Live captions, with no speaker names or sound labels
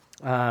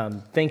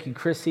Thank you,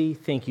 Chrissy.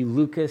 Thank you,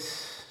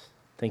 Lucas.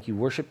 Thank you,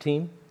 worship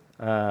team.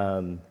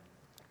 That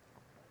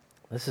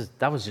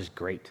was just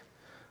great.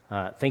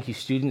 Thank you,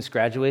 students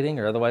graduating,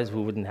 or otherwise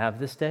we wouldn't have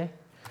this day.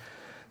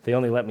 They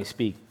only let me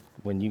speak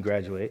when you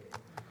graduate.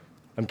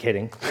 I'm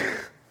kidding.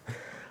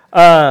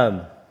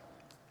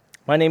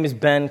 My name is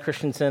Ben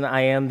Christensen.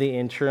 I am the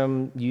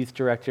interim youth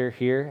director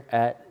here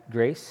at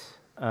Grace,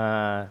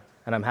 and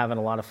I'm having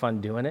a lot of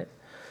fun doing it.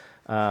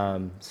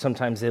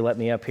 Sometimes they let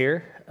me up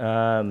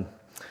here.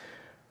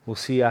 We'll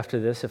see after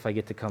this if I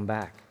get to come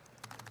back.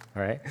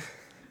 All right?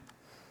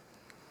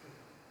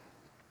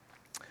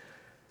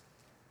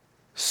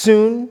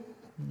 Soon,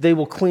 they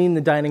will clean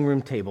the dining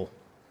room table.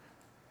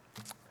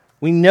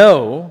 We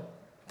know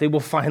they will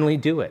finally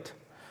do it.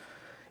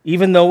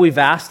 Even though we've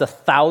asked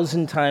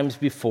 1,000 times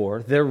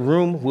before, their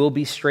room will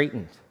be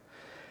straightened,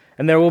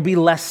 and there will be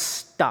less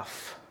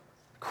stuff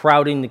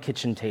crowding the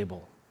kitchen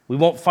table. We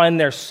won't find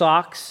their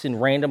socks in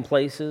random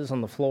places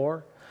on the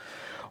floor,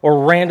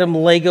 or random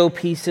Lego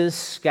pieces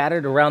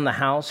scattered around the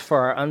house for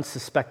our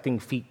unsuspecting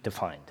feet to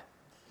find.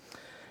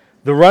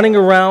 The running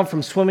around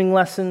from swimming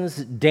lessons,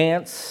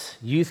 dance,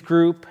 youth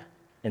group,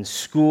 and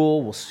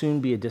school will soon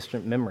be a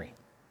distant memory.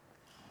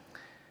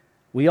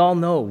 We all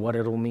know what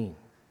it'll mean.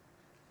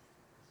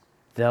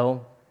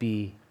 They'll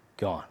be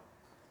gone.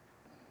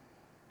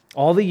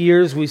 All the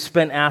years we've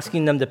spent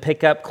asking them to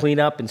pick up, clean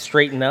up, and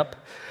straighten up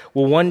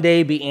will one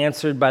day be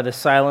answered by the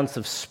silence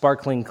of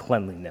sparkling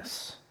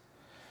cleanliness.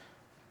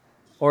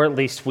 Or at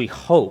least we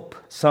hope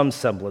some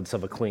semblance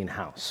of a clean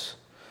house.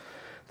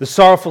 The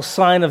sorrowful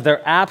sign of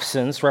their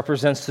absence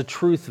represents the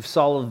truth of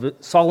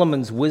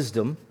Solomon's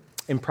wisdom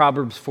in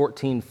Proverbs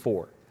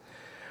 14:4.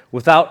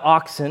 Without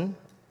oxen,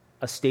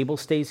 a stable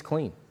stays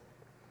clean,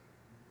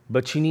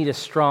 but you need a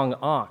strong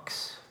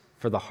ox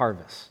for the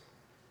harvest.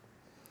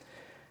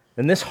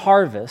 And this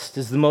harvest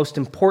is the most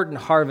important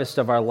harvest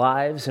of our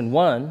lives, and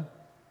one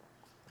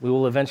we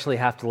will eventually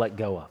have to let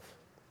go of.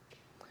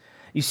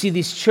 You see,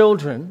 these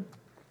children,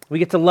 we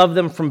get to love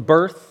them from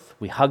birth.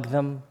 We hug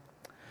them,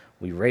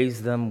 we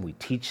raise them, we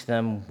teach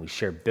them, we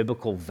share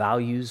biblical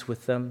values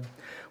with them.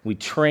 We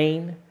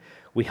train,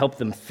 we help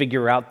them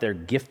figure out their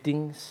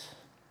giftings.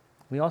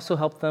 We also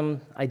help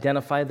them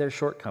identify their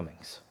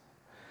shortcomings.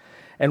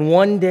 And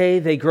one day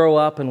they grow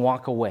up and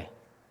walk away.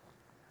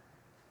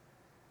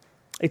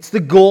 It's the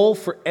goal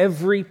for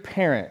every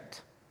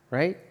parent,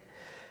 right?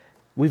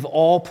 We've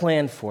all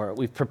planned for it.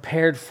 We've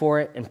prepared for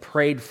it and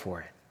prayed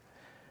for it.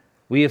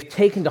 We have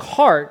taken to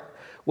heart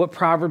what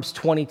Proverbs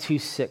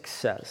 22:6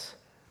 says.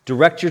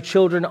 Direct your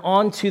children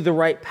onto the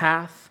right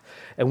path,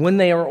 and when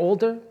they are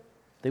older,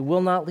 they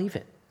will not leave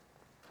it.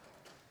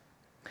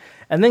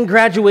 And then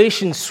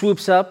graduation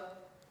swoops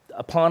up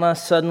upon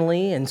us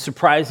suddenly and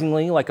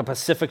surprisingly like a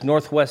Pacific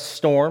Northwest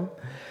storm,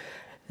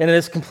 and it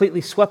has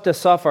completely swept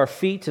us off our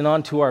feet and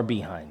onto our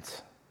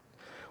behinds.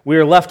 We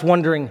are left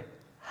wondering,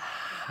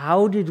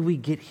 how did we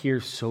get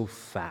here so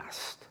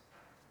fast?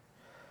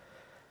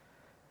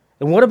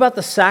 And what about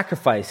the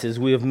sacrifices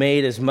we have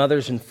made as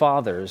mothers and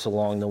fathers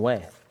along the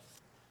way?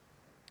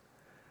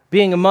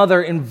 Being a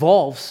mother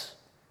involves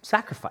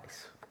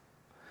sacrifice.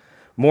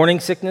 Morning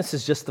sickness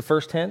is just the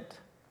first hint,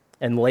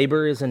 and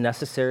labor is a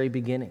necessary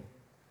beginning.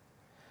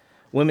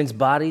 Women's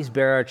bodies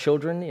bear our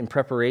children in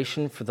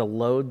preparation for the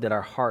load that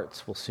our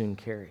hearts will soon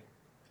carry.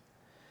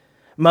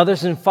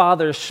 Mothers and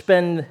fathers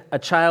spend a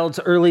child's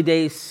early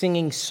days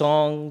singing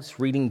songs,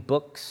 reading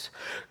books,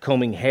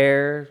 combing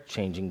hair,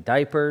 changing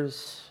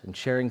diapers, and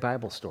sharing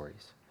Bible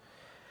stories.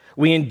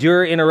 We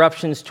endure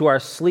interruptions to our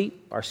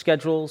sleep, our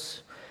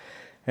schedules,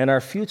 and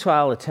our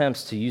futile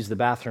attempts to use the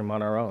bathroom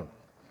on our own.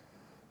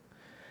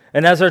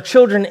 And as our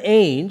children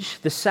age,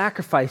 the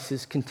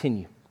sacrifices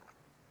continue.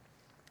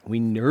 We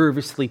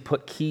nervously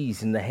put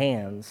keys in the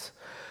hands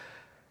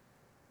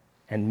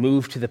and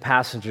move to the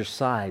passenger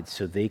side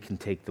so they can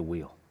take the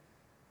wheel.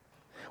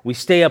 We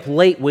stay up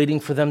late waiting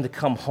for them to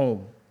come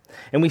home,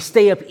 and we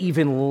stay up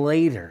even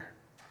later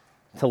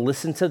to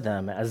listen to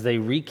them as they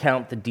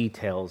recount the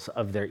details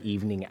of their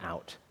evening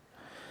out.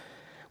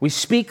 We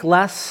speak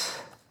less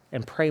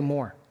and pray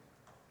more.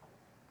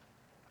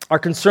 Our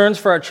concerns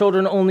for our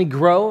children only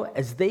grow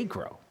as they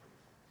grow.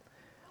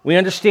 We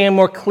understand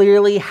more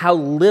clearly how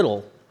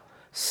little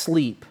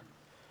sleep.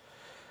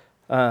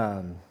 We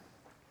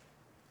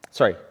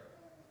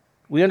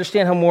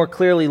understand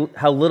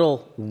how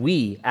little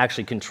we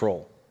actually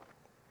control.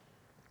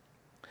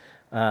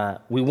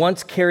 We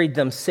once carried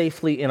them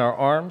safely in our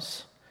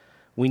arms.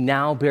 We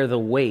now bear the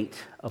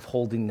weight of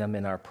holding them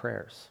in our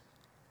prayers.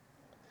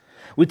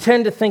 We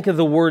tend to think of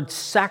the word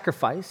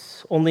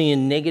sacrifice only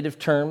in negative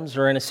terms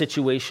or in a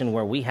situation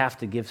where we have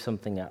to give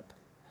something up.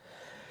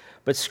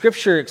 But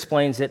Scripture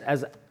explains it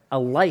as a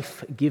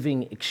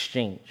life-giving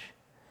exchange.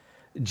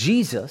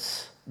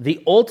 Jesus,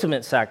 the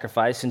ultimate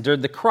sacrifice,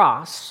 endured the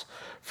cross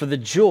for the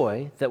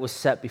joy that was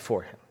set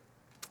before him.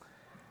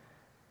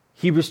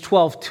 Hebrews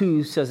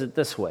 12:2 says it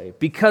this way: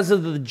 because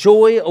of the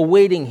joy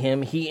awaiting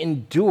him, he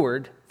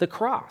endured the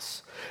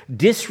cross,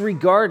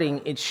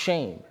 disregarding its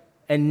shame.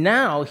 And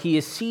now he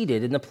is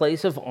seated in the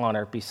place of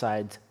honor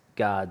beside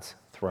God's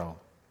throne.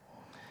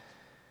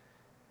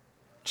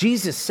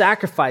 Jesus'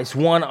 sacrifice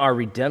won our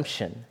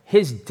redemption.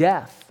 His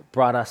death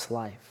brought us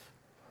life.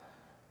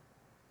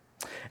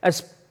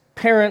 As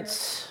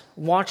parents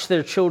watch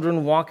their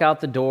children walk out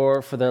the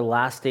door for their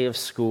last day of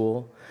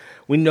school,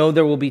 we know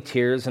there will be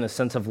tears and a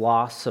sense of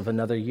loss of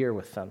another year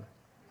with them.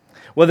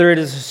 Whether it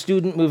is a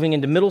student moving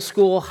into middle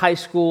school, high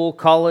school,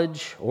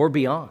 college, or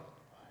beyond,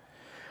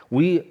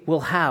 we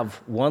will have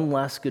one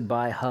last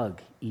goodbye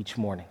hug each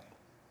morning.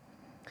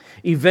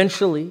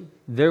 Eventually,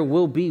 there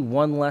will be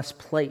one less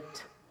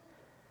plate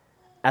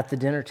at the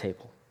dinner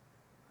table.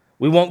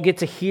 We won't get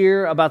to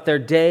hear about their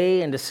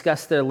day and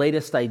discuss their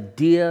latest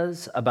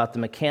ideas about the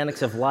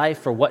mechanics of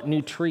life or what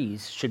new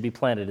trees should be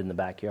planted in the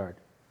backyard.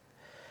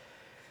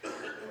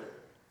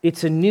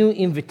 It's a new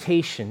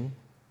invitation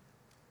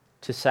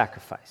to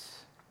sacrifice.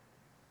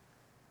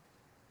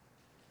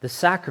 The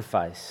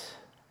sacrifice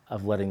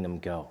of letting them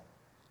go.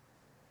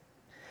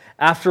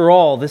 After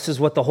all, this is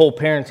what the whole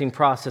parenting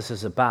process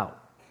is about.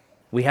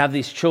 We have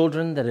these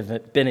children that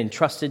have been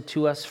entrusted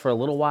to us for a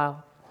little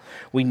while.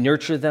 We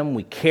nurture them,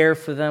 we care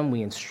for them,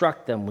 we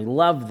instruct them, we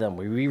love them,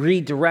 we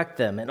redirect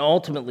them, and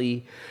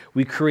ultimately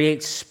we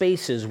create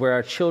spaces where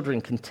our children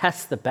can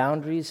test the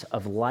boundaries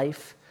of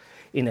life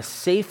in a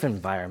safe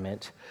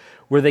environment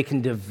where they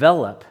can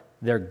develop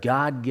their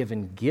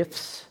God-given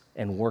gifts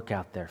and work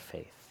out their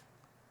faith.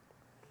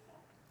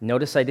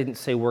 Notice I didn't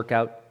say work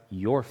out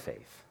your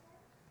faith,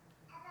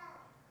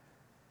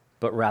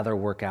 but rather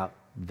work out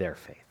their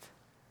faith.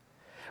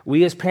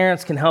 We as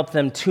parents can help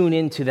them tune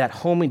into that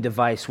homing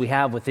device we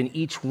have within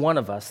each one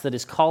of us that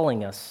is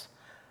calling us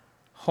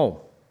home,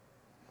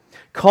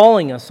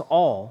 calling us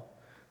all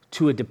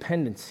to a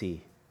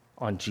dependency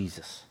on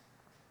Jesus.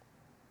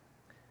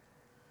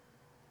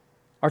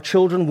 Our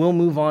children will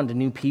move on to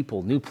new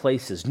people, new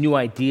places, new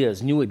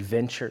ideas, new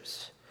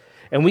adventures.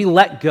 And we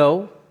let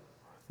go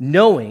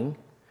knowing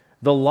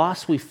the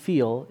loss we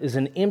feel is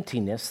an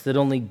emptiness that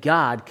only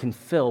God can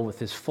fill with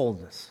His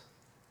fullness.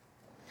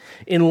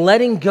 In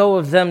letting go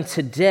of them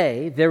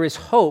today, there is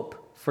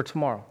hope for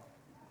tomorrow.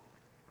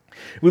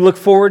 We look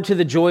forward to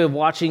the joy of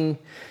watching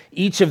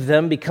each of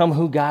them become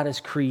who God has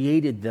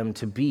created them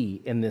to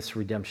be in this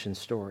redemption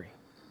story.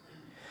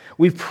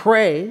 We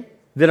pray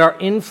that our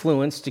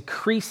influence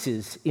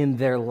decreases in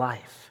their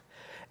life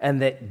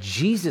and that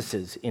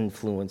Jesus'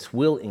 influence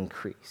will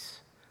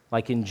increase.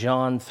 Like in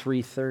John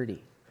 3:30,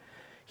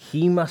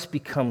 He must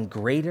become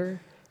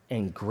greater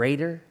and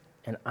greater,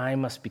 and I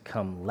must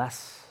become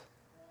less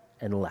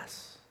and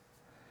less.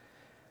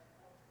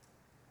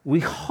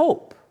 We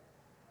hope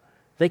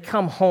they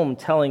come home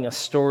telling us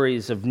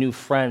stories of new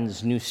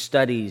friends, new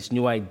studies,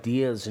 new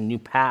ideas, and new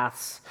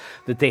paths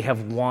that they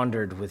have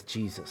wandered with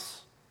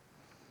Jesus.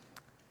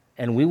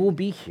 And we will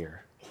be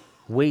here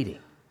waiting,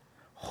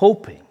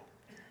 hoping,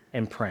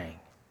 and praying.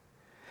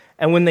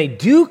 And when they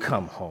do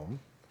come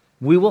home,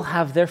 we will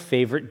have their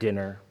favorite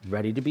dinner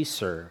ready to be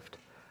served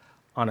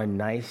on a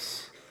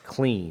nice,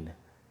 clean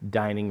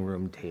dining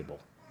room table.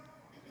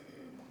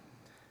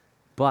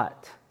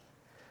 But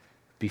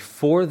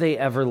before they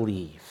ever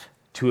leave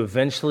to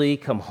eventually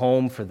come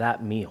home for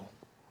that meal,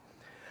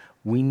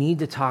 we need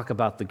to talk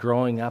about the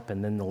growing up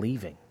and then the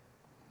leaving.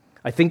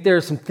 I think there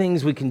are some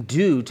things we can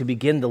do to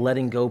begin the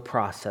letting go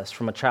process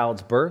from a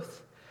child's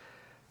birth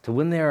to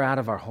when they are out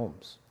of our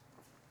homes.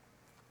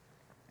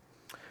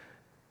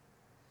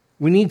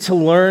 We need to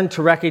learn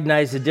to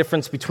recognize the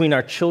difference between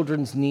our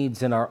children's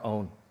needs and our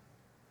own,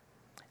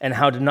 and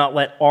how to not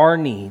let our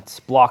needs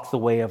block the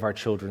way of our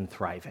children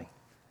thriving.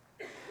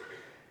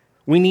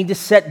 We need to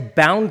set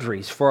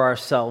boundaries for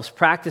ourselves,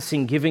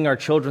 practicing giving our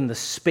children the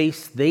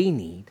space they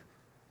need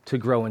to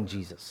grow in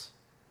Jesus.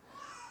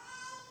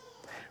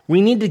 We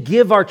need to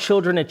give our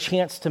children a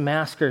chance to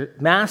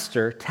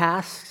master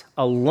tasks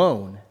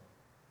alone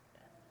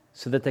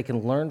so that they can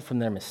learn from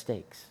their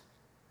mistakes.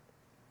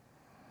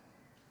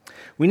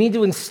 We need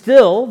to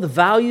instill the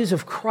values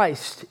of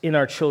Christ in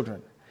our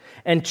children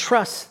and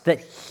trust that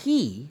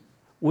He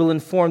will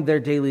inform their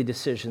daily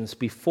decisions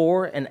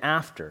before and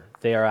after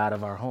they are out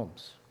of our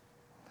homes.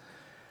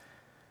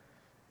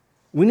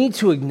 We need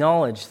to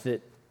acknowledge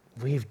that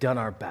we've done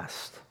our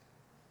best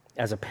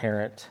as a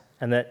parent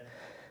and that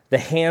the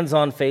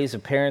hands-on phase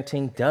of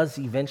parenting does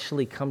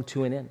eventually come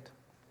to an end.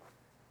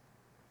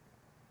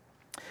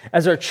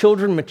 As our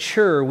children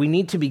mature, we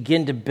need to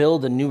begin to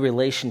build a new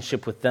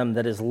relationship with them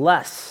that is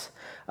less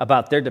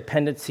about their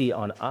dependency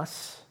on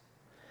us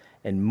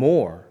and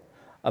more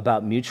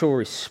about mutual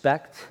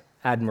respect,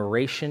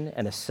 admiration,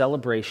 and a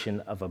celebration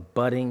of a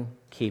budding,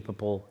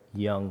 capable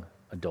young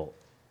adult.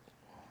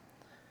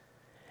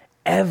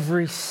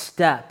 Every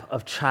step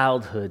of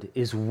childhood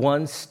is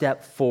one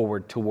step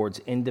forward towards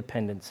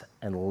independence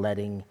and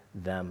letting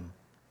them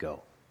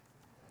go.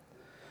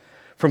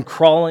 From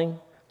crawling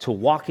to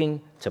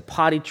walking to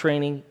potty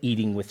training,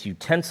 eating with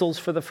utensils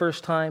for the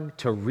first time,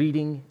 to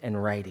reading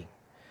and writing,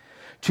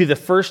 to the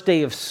first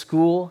day of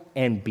school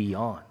and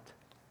beyond.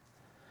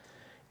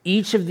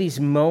 Each of these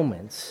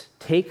moments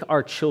take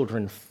our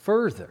children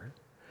further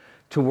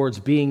towards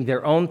being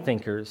their own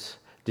thinkers,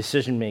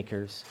 decision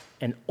makers,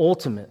 and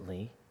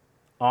ultimately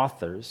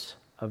authors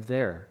of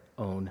their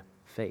own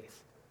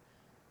faith.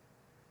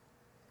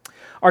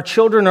 Our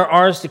children are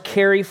ours to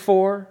care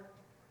for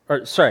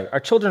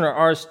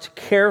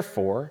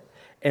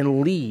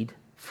and lead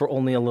for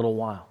only a little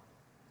while.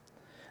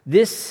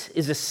 This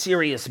is a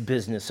serious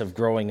business of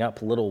growing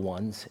up little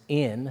ones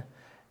in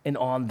and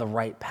on the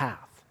right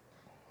path.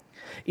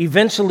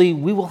 Eventually,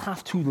 we will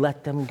have to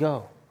let them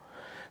go.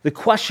 The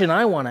question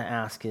I want to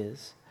ask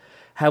is,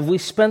 have we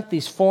spent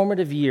these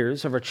formative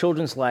years of our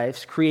children's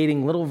lives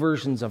creating little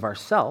versions of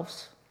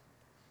ourselves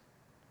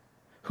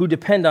who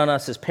depend on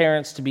us as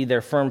parents to be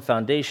their firm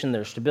foundation,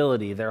 their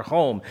stability, their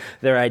home,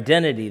 their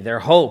identity, their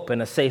hope,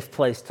 and a safe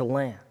place to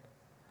land?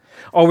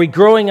 Are we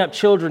growing up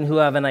children who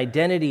have an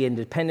identity and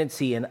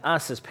dependency in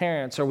us as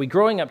parents? Or are we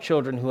growing up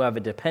children who have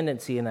a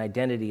dependency and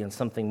identity in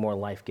something more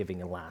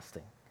life-giving and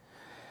lasting?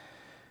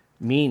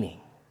 Meaning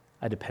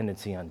a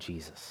dependency on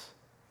Jesus.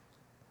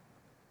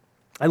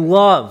 I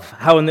love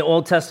how in the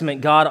Old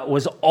Testament, God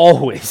was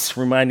always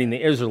reminding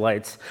the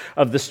Israelites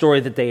of the story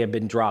that they had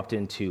been dropped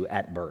into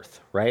at birth,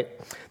 right?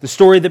 The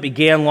story that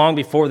began long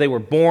before they were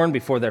born,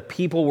 before their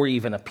people were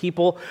even a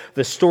people,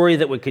 the story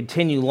that would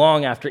continue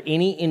long after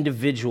any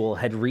individual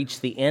had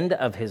reached the end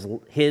of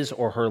his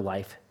or her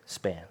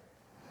lifespan.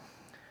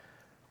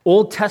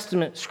 Old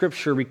Testament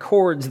scripture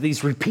records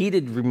these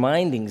repeated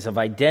remindings of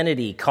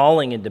identity,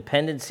 calling, and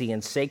dependency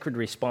and sacred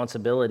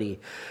responsibility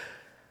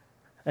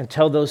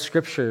until those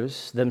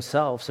scriptures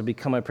themselves have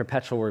become a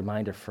perpetual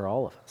reminder for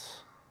all of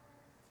us.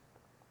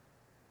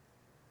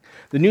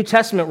 The New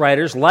Testament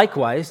writers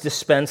likewise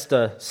dispensed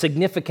a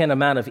significant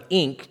amount of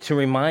ink to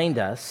remind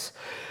us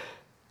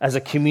as a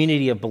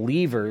community of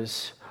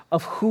believers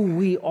of who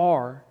we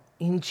are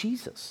in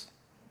Jesus,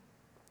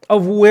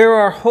 of where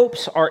our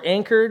hopes are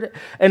anchored,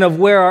 and of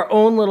where our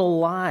own little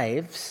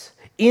lives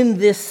in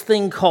this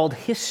thing called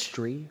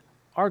history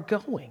are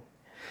going.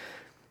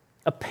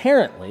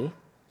 Apparently,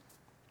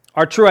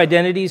 our true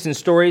identities and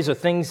stories are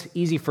things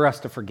easy for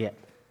us to forget,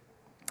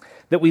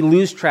 that we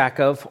lose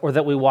track of or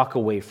that we walk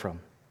away from.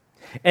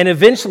 And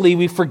eventually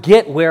we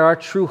forget where our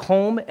true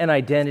home and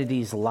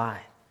identities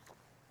lie.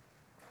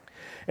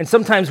 And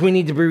sometimes we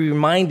need to be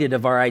reminded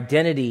of our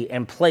identity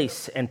and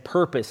place and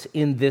purpose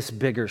in this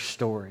bigger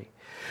story.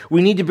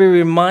 We need to be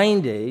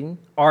reminding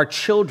our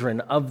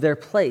children of their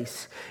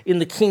place in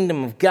the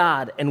kingdom of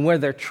God and where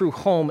their true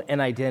home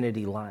and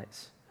identity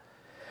lies.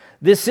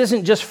 This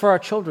isn't just for our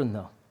children,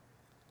 though.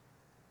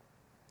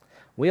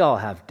 We all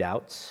have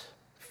doubts,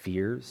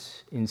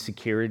 fears,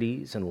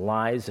 insecurities, and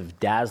lies of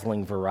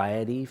dazzling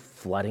variety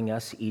flooding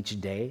us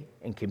each day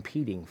and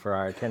competing for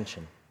our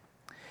attention.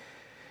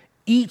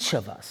 Each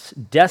of us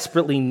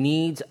desperately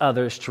needs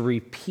others to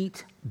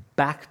repeat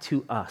back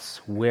to us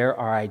where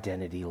our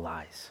identity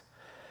lies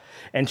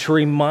and to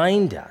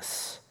remind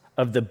us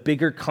of the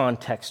bigger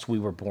context we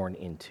were born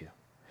into,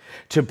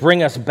 to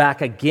bring us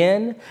back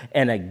again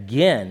and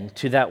again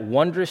to that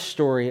wondrous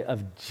story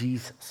of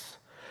Jesus,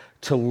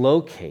 to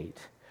locate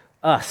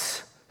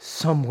us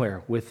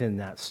somewhere within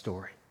that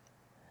story.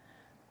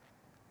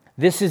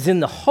 This is in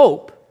the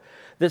hope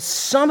that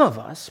some of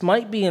us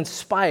might be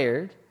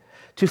inspired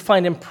to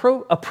find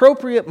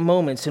appropriate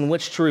moments in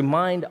which to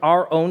remind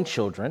our own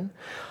children,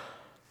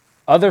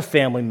 other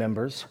family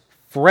members,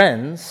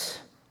 friends,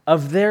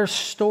 of their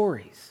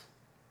stories,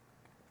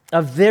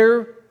 of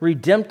their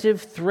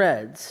redemptive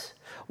threads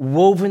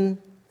woven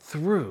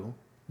through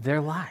their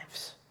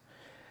lives.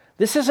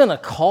 This isn't a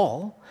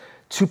call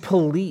to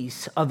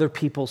police other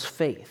people's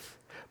faith,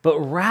 but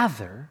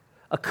rather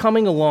a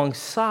coming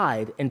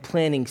alongside and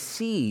planting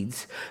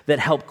seeds that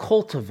help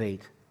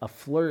cultivate a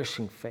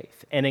flourishing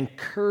faith and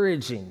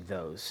encouraging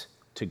those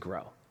to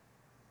grow.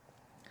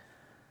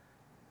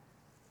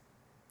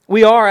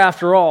 We are,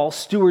 after all,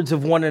 stewards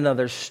of one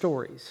another's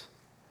stories,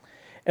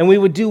 and we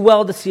would do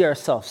well to see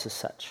ourselves as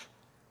such.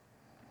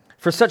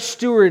 For such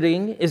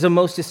stewarding is a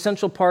most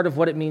essential part of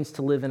what it means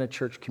to live in a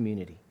church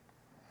community.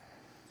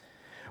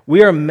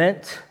 We are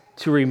meant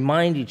to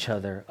remind each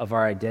other of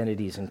our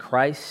identities in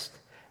Christ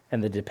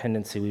and the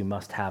dependency we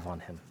must have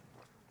on Him.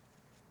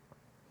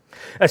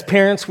 As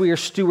parents, we are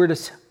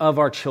stewards of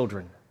our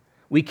children.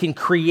 We can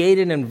create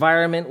an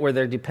environment where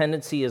their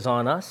dependency is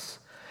on us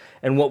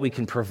and what we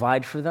can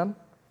provide for them,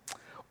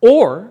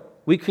 or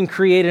we can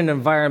create an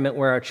environment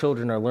where our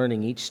children are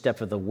learning each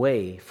step of the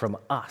way from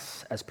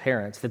us as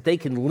parents, that they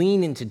can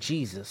lean into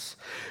Jesus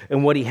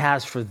and what He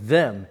has for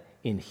them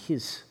in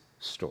His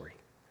story.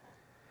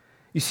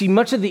 You see,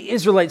 much of the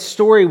Israelite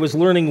story was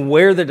learning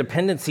where their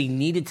dependency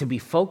needed to be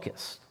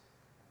focused.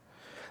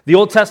 The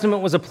Old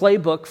Testament was a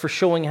playbook for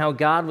showing how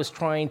God was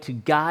trying to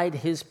guide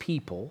His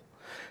people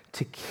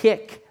to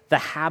kick the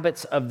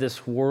habits of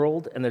this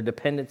world and their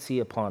dependency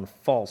upon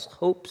false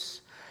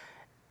hopes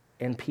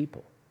and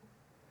people.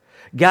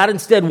 God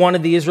instead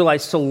wanted the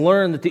Israelites to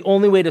learn that the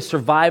only way to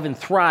survive and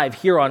thrive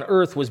here on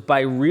earth was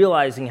by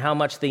realizing how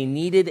much they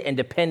needed and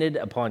depended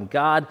upon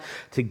God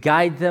to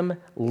guide them,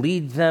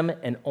 lead them,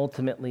 and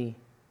ultimately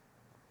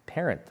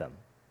parent them.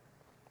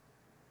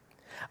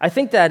 I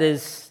think that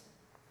is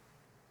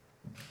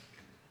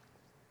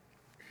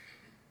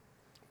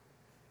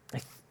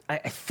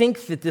I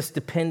think that this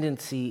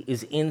dependency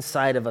is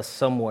inside of us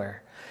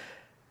somewhere,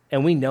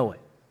 and we know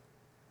it.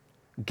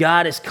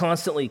 God is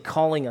constantly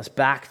calling us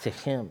back to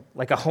him,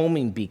 like a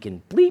homing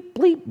beacon, bleep,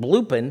 bleep,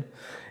 blooping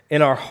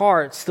in our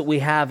hearts that we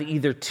have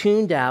either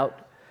tuned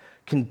out,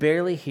 can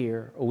barely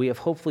hear, or we have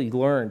hopefully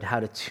learned how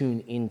to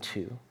tune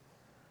into.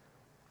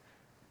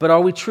 But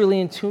are we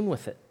truly in tune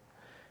with it?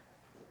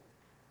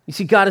 You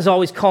see, God is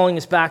always calling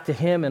us back to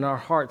him, and our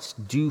hearts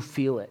do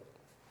feel it.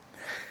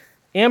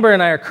 Amber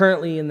and I are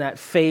currently in that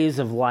phase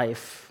of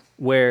life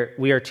where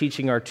we are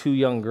teaching our 2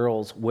 young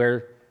girls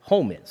where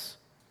home is.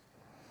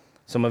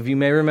 Some of you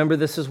may remember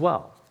this as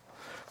well.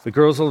 The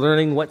girls are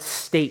learning what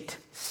state,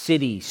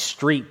 city,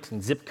 street,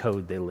 and zip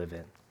code they live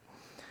in.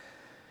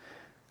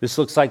 This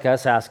looks like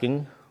us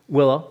asking,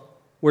 Willow,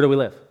 where do we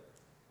live?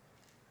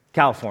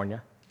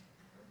 California.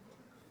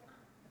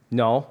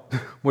 No.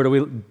 Where do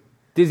we live?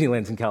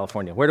 Disneyland's in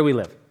California. Where do we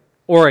live?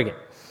 Oregon.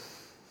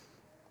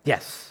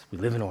 Yes, we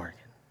live in Oregon.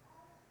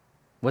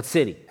 What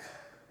city?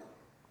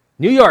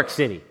 New York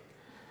City.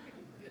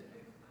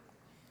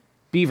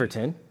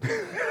 Beaverton.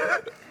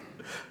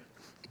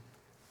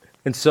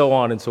 And so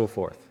on and so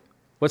forth.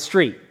 What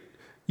street?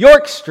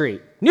 York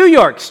Street. New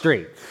York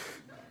Street.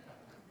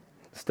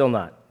 Still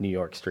not New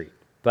York Street,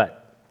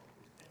 but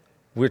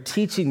we're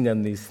teaching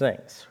them these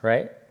things,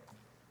 right?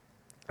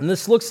 And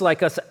this looks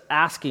like us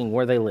asking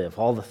where they live,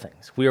 all the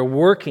things. We are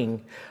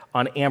working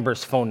on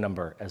Amber's phone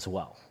number as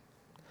well.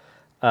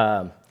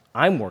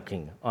 I'm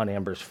working on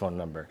Amber's phone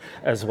number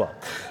as well.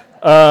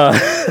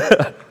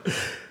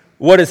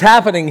 What is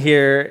happening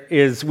here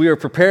is we are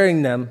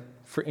preparing them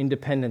for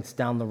independence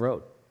down the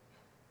road,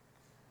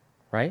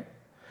 right?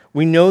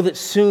 We know that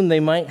soon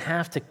they might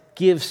have to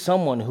give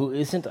someone who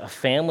isn't a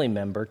family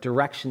member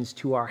directions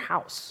to our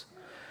house.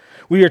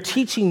 We are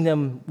teaching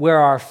them where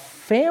our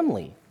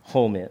family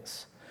home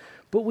is,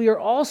 but we are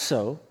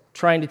also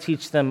trying to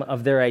teach them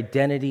of their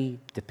identity,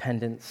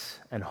 dependence,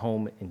 and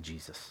home in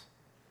Jesus.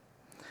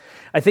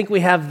 I think we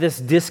have this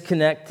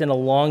disconnect and a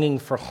longing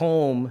for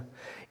home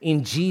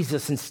in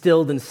Jesus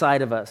instilled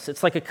inside of us.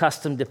 It's like a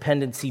custom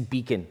dependency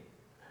beacon.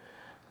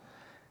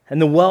 And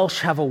the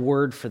Welsh have a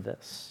word for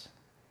this.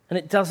 And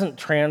it doesn't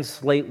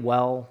translate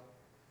well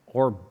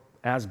or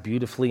as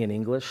beautifully in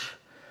English,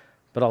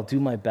 but I'll do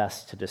my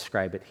best to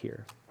describe it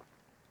here.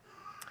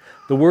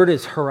 The word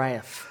is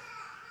haraeth.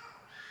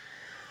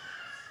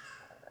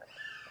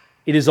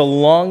 It is a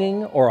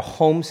longing or a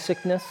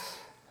homesickness,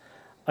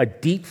 a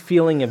deep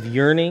feeling of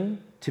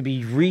yearning to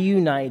be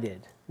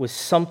reunited with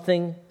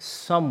something,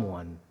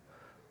 someone,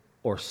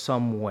 or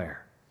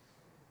somewhere.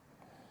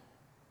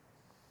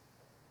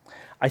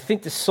 I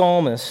think the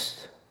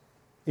psalmist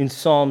in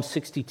Psalm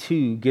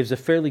 62 gives a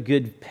fairly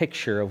good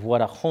picture of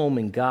what a home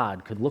in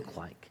God could look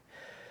like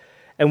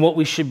and what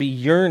we should be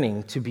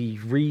yearning to be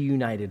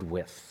reunited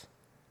with.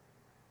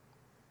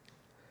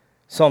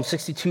 Psalm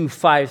 62,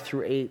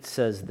 5-8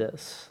 says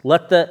this,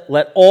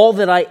 Let all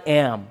that I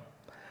am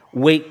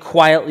wait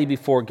quietly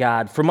before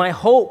God, for my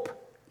hope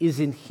is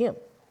in him.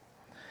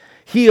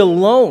 He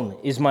alone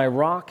is my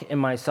rock and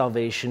my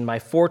salvation, my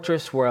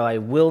fortress where I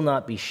will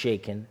not be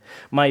shaken.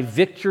 My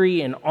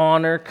victory and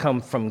honor come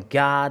from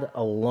God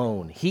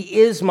alone.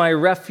 He is my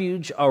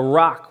refuge, a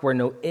rock where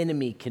no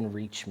enemy can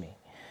reach me.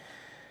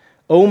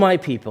 O my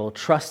people,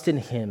 trust in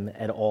him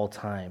at all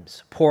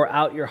times. Pour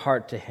out your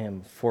heart to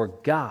him, for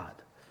God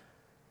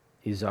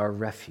is our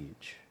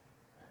refuge.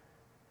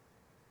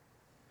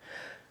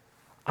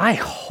 I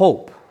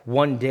hope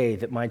one day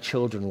that my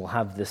children will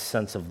have this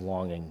sense of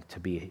longing to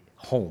be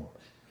home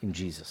in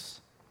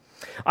Jesus.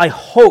 I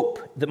hope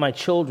that my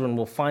children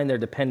will find their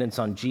dependence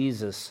on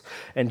Jesus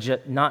and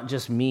not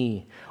just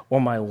me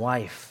or my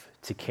wife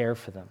to care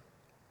for them.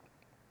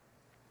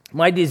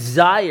 My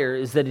desire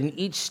is that in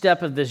each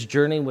step of this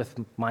journey with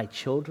my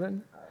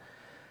children,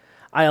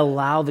 I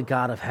allow the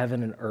God of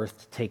heaven and earth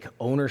to take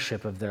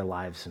ownership of their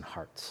lives and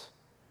hearts.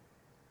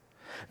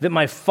 That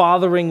my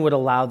fathering would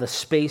allow the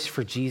space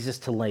for Jesus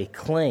to lay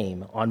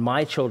claim on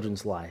my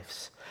children's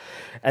lives,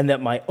 and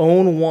that my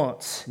own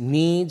wants,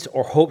 needs,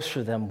 or hopes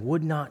for them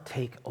would not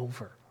take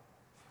over.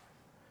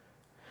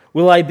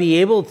 Will I be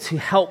able to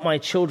help my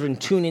children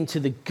tune into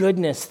the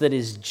goodness that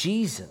is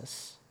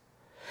Jesus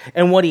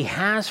and what he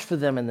has for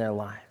them in their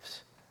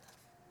lives?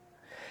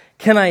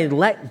 Can I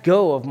let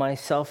go of my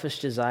selfish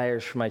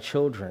desires for my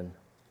children,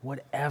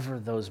 whatever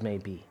those may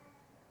be?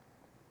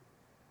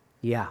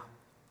 Yeah,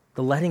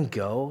 the letting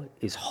go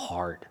is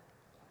hard.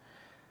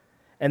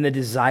 And the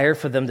desire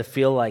for them to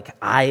feel like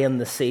I am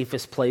the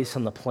safest place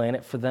on the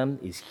planet for them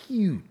is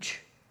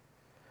huge.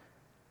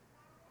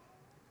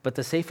 But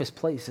the safest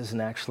place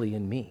isn't actually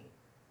in me.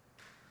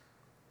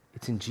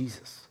 It's in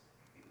Jesus.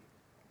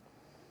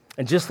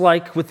 And just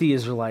like with the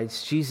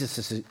Israelites,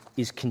 Jesus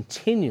is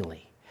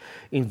continually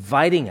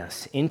inviting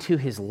us into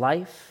his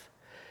life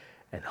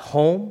and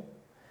home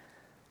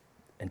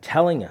and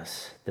telling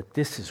us that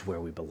this is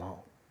where we belong.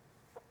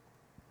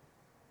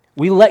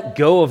 We let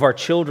go of our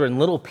children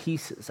little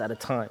pieces at a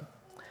time.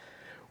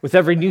 With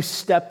every new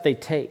step they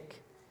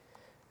take,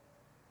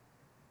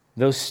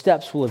 Those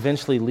steps will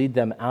eventually lead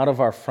them out of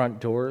our front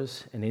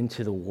doors and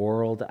into the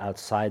world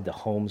outside the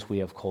homes we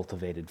have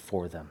cultivated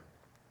for them.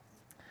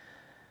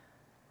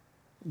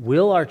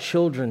 Will our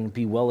children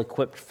be well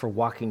equipped for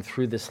walking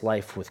through this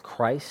life with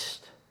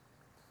Christ,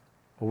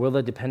 or will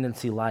the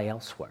dependency lie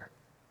elsewhere?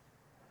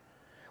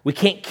 We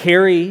can't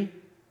carry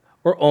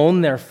or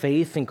own their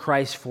faith in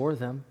Christ for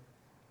them,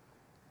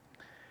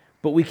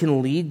 but we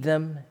can lead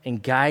them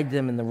and guide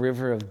them in the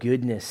river of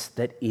goodness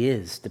that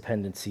is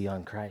dependency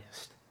on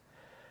Christ.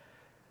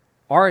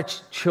 Our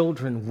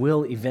children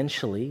will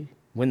eventually,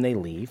 when they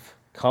leave,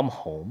 come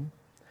home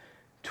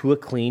to a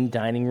clean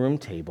dining room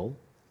table,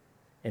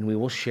 and we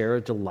will share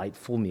a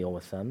delightful meal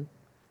with them.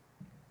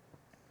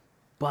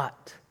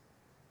 But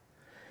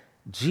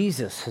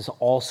Jesus has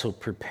also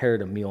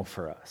prepared a meal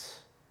for us,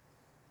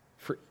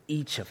 for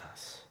each of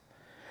us.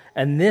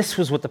 And this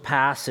was what the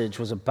passage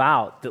was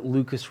about that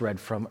Lucas read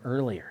from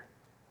earlier.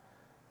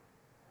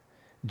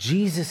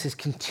 Jesus is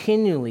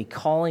continually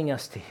calling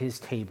us to his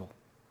table.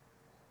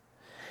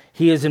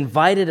 He has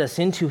invited us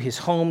into his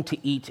home to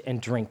eat and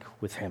drink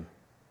with him.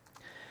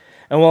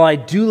 And while I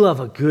do love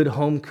a good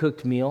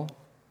home-cooked meal,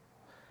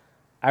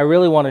 I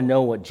really want to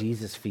know what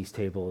Jesus' feast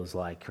table is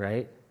like,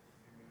 right?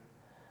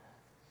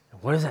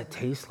 What does that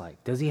taste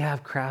like? Does he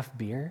have craft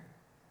beer?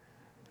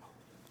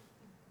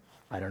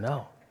 I don't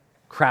know.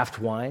 Craft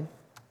wine?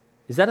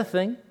 Is that a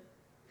thing?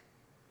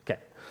 Okay.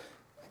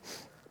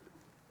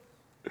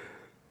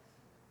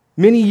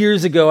 Many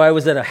years ago, I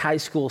was at a high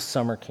school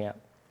summer camp.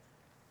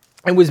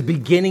 I was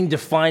beginning to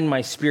find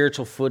my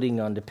spiritual footing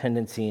on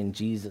dependency in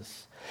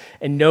Jesus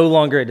and no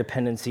longer a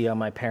dependency on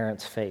my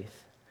parents'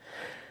 faith.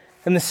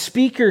 And the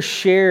speaker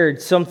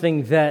shared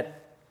something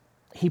that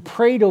he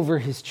prayed over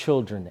his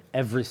children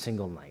every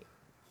single night.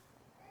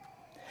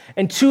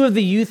 And two of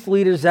the youth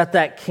leaders at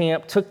that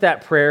camp took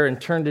that prayer and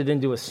turned it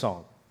into a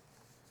song.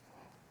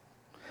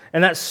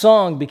 And that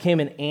song became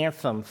an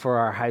anthem for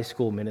our high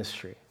school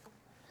ministry.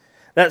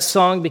 That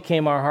song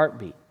became our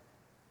heartbeat.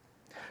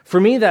 For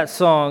me, that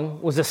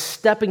song was a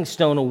stepping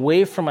stone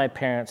away from my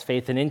parents'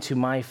 faith and into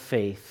my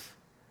faith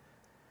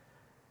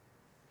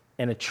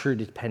and a true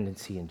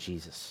dependency in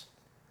Jesus.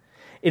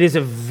 It is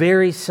a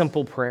very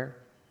simple prayer,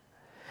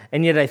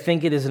 and yet I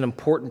think it is an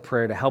important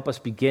prayer to help us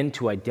begin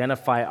to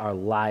identify our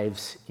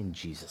lives in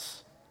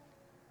Jesus.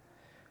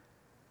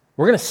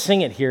 We're going to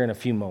sing it here in a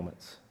few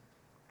moments.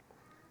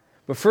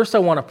 But first, I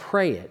want to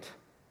pray it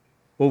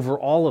over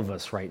all of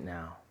us right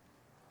now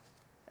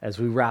as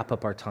we wrap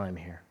up our time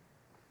here.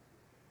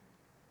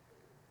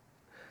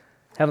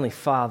 Heavenly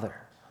Father,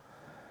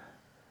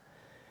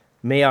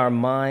 may our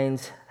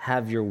minds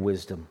have your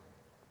wisdom.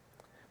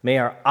 May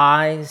our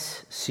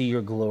eyes see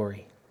your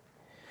glory.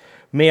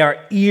 May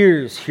our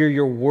ears hear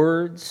your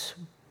words.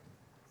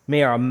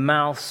 May our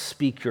mouths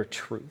speak your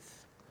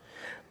truth.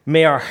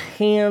 May our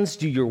hands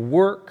do your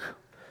work.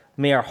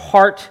 May our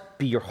heart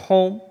be your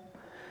home.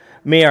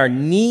 May our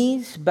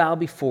knees bow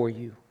before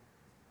you.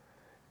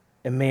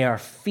 And may our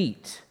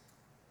feet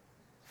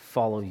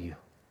follow you.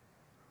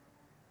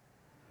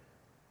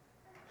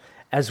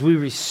 As we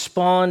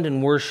respond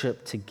and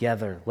worship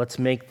together, let's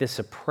make this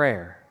a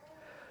prayer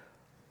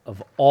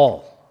of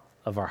all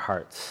of our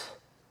hearts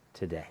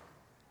today.